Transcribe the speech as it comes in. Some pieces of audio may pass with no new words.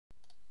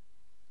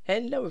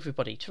Hello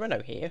everybody,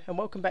 Toreno here, and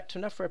welcome back to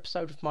another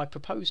episode of my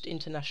proposed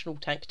International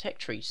Tank Tech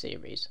Tree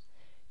series.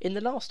 In the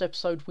last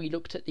episode we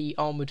looked at the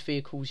armoured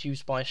vehicles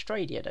used by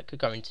Australia that could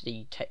go into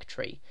the tech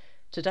tree.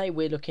 Today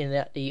we're looking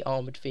at the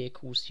armoured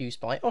vehicles used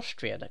by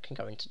Austria that can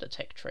go into the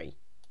tech tree.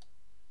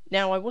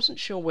 Now I wasn't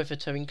sure whether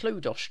to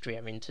include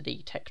Austria into the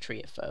tech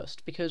tree at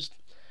first, because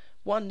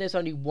one, there's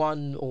only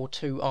one or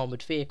two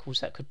armoured vehicles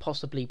that could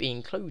possibly be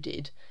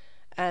included,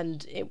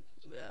 and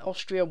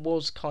Austria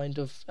was kind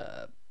of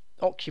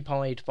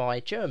occupied by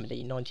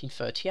Germany in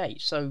 1938,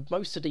 so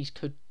most of these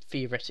could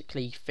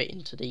theoretically fit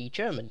into the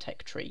German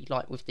tech tree,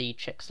 like with the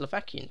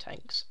Czechoslovakian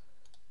tanks.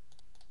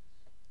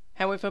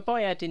 However,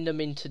 by adding them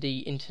into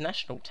the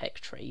international tech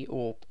tree,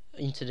 or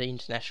into the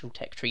international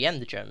tech tree and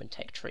the German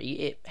tech tree,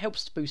 it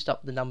helps to boost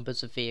up the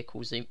numbers of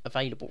vehicles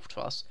available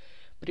to us,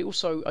 but it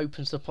also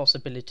opens the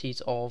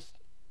possibilities of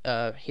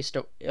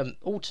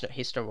alternate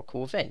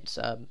historical events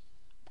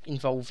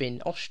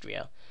involving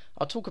Austria.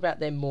 I'll talk about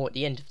them more at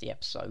the end of the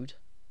episode.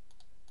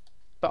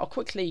 But I'll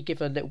quickly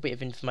give a little bit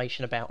of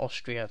information about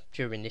Austria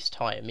during this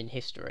time in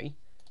history.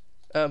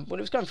 Well, it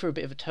was going through a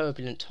bit of a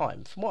turbulent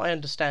time. From what I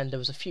understand, there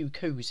was a few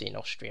coups in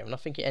Austria, and I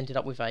think it ended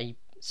up with a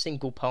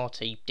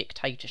single-party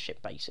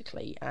dictatorship,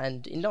 basically.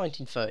 And in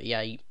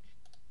 1938,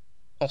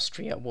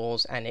 Austria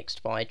was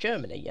annexed by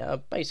Germany.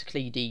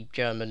 Basically, the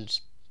Germans,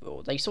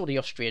 they saw the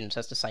Austrians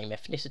as the same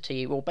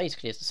ethnicity, or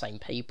basically as the same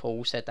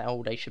people, said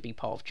that, they should be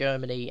part of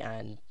Germany,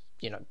 and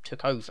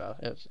took over,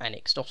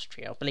 annexed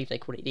Austria. I believe they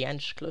call it the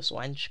Anschluss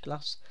or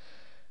Anschluss,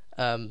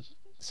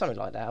 something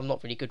like that. I'm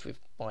not really good with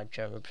my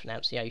German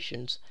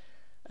pronunciations.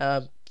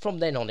 From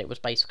then on, it was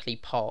basically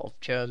part of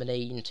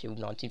Germany until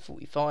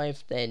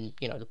 1945. Then,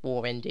 the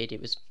war ended.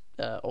 It was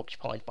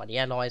occupied by the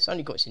Allies.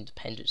 Only got its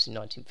independence in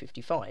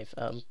 1955.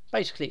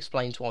 Basically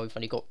explains why we've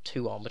only got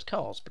 2 armoured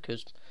cars,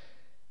 because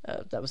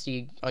that was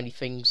the only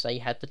things they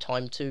had the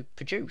time to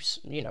produce.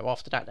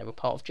 After that, they were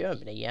part of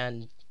Germany,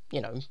 and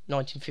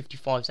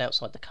 1955 is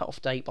outside the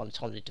cut-off date by the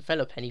time they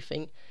develop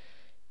anything,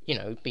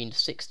 being the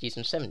 60s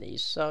and 70s,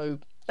 so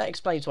that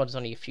explains why there's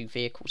only a few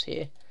vehicles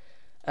here,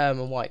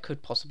 and why it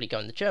could possibly go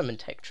in the German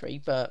tech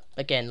tree, but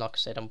again, like I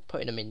said, I'm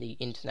putting them in the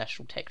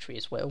international tech tree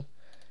as well.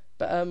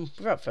 But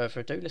without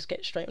further ado, let's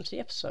get straight onto the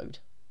episode.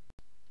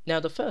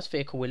 Now, the first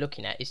vehicle we're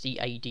looking at is the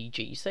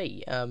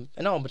ADGZ,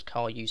 an armoured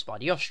car used by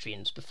the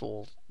Austrians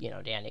before,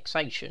 the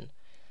annexation.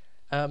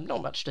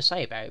 Not much to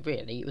say about it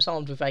really. It was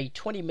armed with a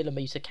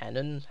 20mm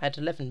cannon, had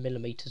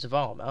 11mm of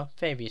armour,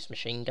 various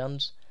machine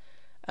guns,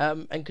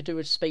 and could do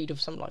a speed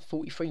of something like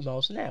 43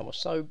 miles an hour.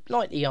 So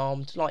lightly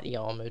armed, lightly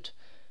armoured,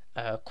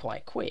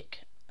 quite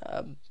quick.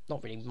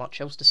 Not really much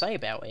else to say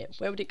about it.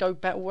 Where would it go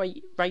battle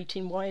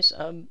rating wise?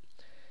 The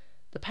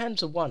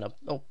Panzer I,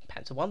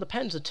 the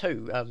Panzer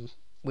II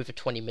with a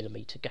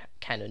 20mm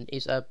cannon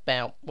is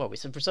about,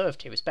 it's a reserve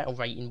tier, it's battle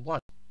rating 1.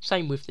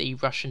 Same with the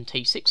Russian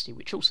T-60,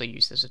 which also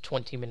uses a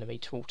 20mm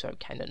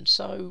autocannon.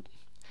 So,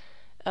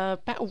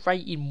 battle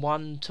rating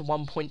 1 to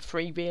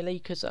 1.3 really,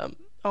 because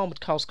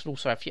armoured cars can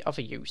also have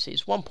other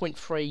uses.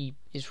 1.3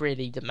 is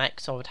really the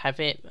max I would have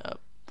it.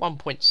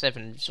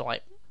 1.7 is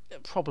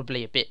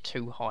probably a bit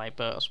too high,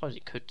 but I suppose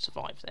it could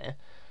survive there.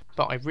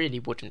 But I really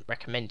wouldn't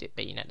recommend it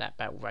being at that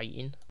battle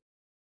rating.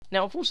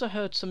 Now, I've also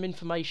heard some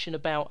information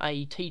about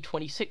a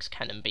T-26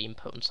 cannon being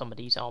put on some of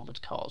these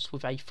armoured cars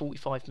with a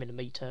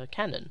 45mm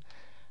cannon.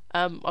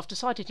 I've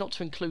decided not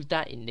to include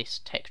that in this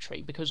tech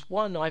tree because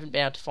 1, I haven't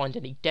been able to find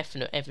any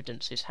definite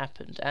evidence this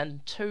happened,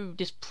 and 2,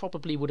 this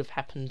probably would have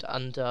happened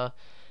under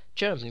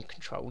German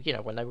control,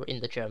 when they were in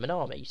the German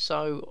army.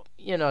 So,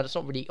 that's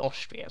not really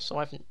Austria, so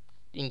I haven't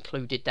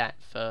included that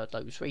for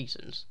those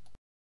reasons.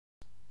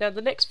 Now,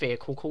 the next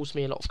vehicle caused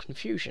me a lot of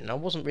confusion. I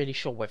wasn't really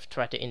sure whether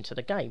to add it into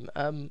the game.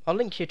 I'll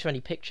link you to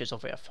any pictures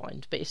of it I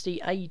find, but it's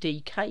the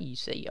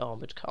ADKZ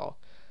armoured car.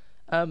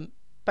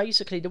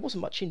 Basically, there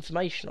wasn't much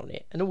information on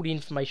it, and all the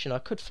information I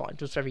could find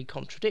was very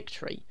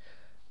contradictory.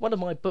 One of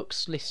my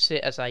books lists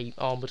it as a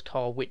armoured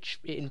car which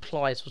it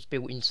implies was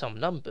built in some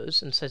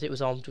numbers, and says it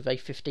was armed with a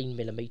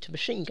 15mm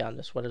machine gun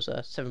as well as a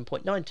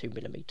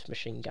 7.92mm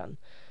machine gun.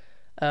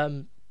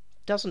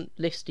 Doesn't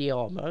list the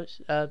armour,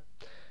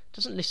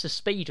 doesn't list the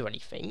speed or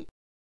anything,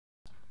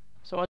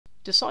 so I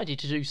decided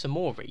to do some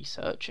more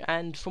research,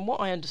 and from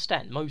what I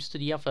understand, most of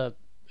the other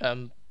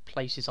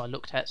places I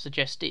looked at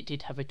suggest it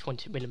did have a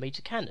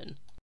 20mm cannon.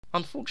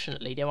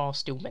 Unfortunately, there are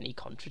still many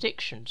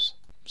contradictions.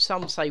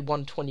 Some say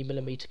one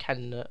 20mm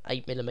cannon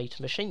and 8mm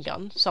machine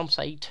gun, some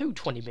say 2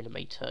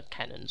 20mm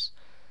cannons.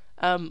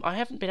 I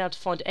haven't been able to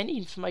find any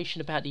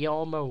information about the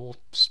armour or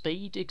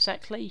speed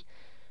exactly,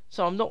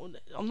 so I'm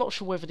not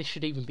sure whether this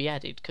should even be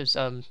added, because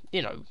there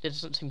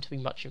doesn't seem to be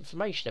much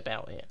information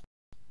about it.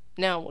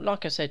 Now,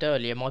 like I said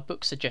earlier, my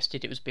book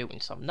suggested it was built in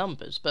some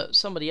numbers, but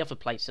some of the other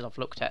places I've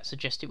looked at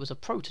suggest it was a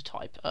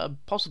prototype,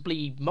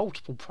 possibly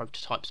multiple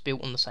prototypes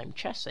built on the same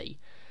chassis.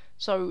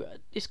 So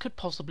this could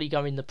possibly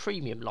go in the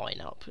premium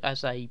lineup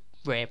as a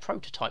rare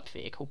prototype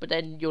vehicle, but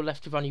then you're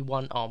left with only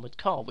one armoured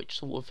car, which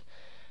sort of,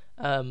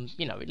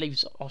 it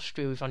leaves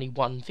Austria with only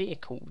one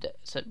vehicle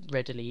that's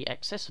readily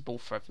accessible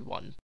for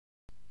everyone.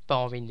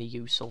 barring the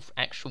use of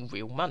actual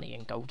real money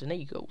and golden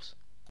eagles.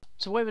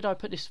 So where would I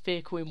put this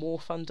vehicle in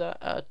War Thunder?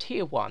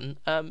 Tier 1,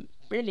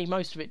 really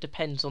most of it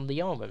depends on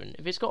the armament.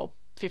 If it's got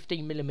a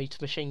 15mm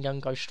machine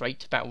gun, go straight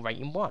to battle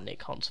rating 1, it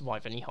can't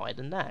survive any higher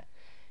than that.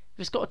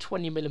 If it's got a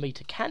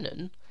 20mm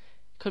cannon,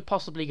 it could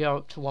possibly go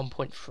up to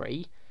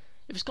 1.3.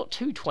 If it's got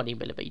two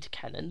 20mm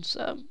cannons,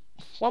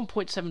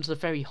 1.7 is the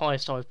very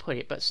highest I would put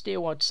it, but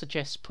still I'd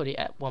suggest put it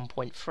at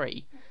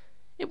 1.3.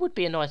 It would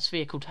be a nice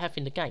vehicle to have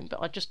in the game, but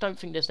I just don't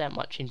think there's that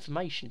much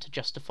information to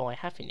justify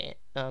having it.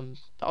 But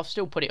I'll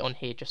still put it on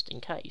here just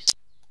in case.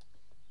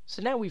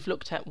 So now we've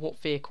looked at what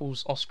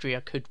vehicles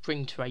Austria could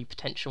bring to a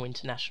potential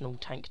international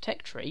tank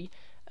tech tree,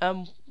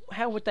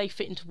 how would they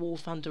fit into War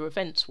Thunder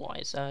events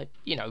wise?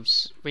 You know,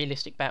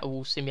 realistic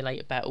battles,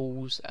 simulated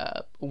battles,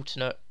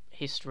 alternate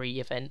history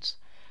events.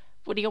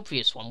 Well, the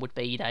obvious one would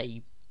be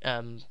they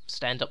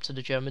stand up to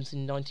the Germans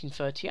in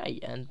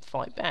 1938 and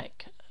fight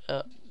back.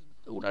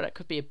 Although that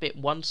could be a bit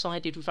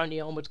one-sided with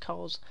only armoured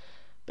cars.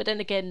 But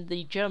then again,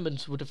 the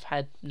Germans would have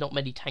had not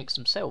many tanks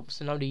themselves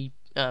and only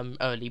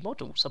early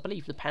models. I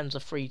believe the Panzer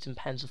IIIs and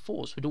Panzer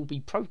IVs would all be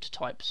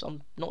prototypes.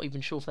 I'm not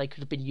even sure if they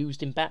could have been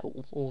used in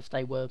battle or if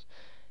they were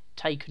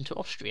taken to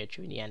Austria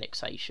during the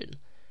annexation.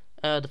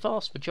 The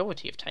vast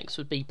majority of tanks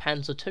would be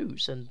Panzer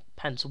IIs and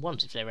Panzer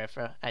Is if they're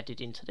ever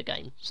added into the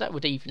game. So that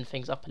would even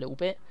things up a little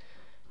bit.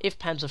 If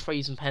Panzer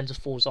IIIs and Panzer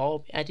IVs are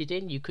added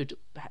in, you could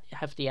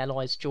have the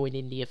Allies join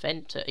in the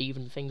event to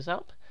even things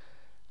up.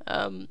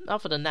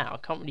 Other than that, I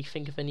can't really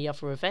think of any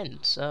other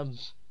events.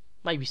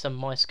 Maybe some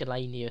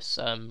miscellaneous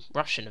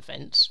Russian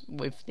events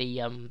with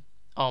the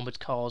armoured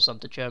cars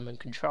under German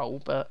control,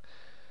 but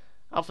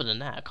other than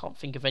that, I can't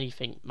think of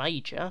anything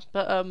major.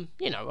 But,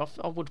 you know,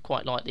 I would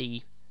quite like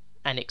the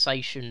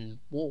annexation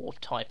war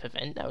type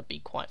event. That would be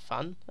quite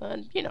fun,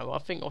 and you know, I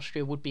think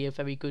Austria would be a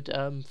very good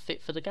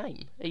fit for the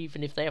game,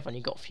 even if they have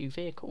only got a few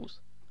vehicles.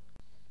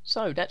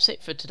 So that's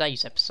it for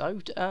today's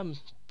episode.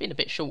 Been a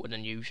bit shorter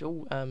than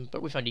usual,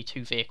 but with only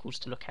 2 vehicles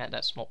to look at,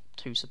 that's not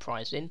too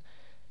surprising.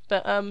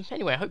 But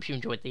anyway, I hope you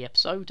enjoyed the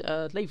episode.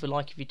 Leave a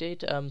like if you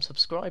did,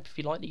 subscribe if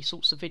you like these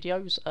sorts of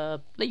videos,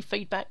 leave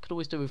feedback, could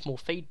always do with more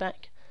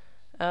feedback.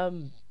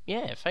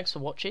 Yeah, thanks for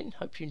watching,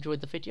 hope you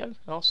enjoyed the video, and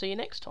I'll see you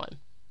next time.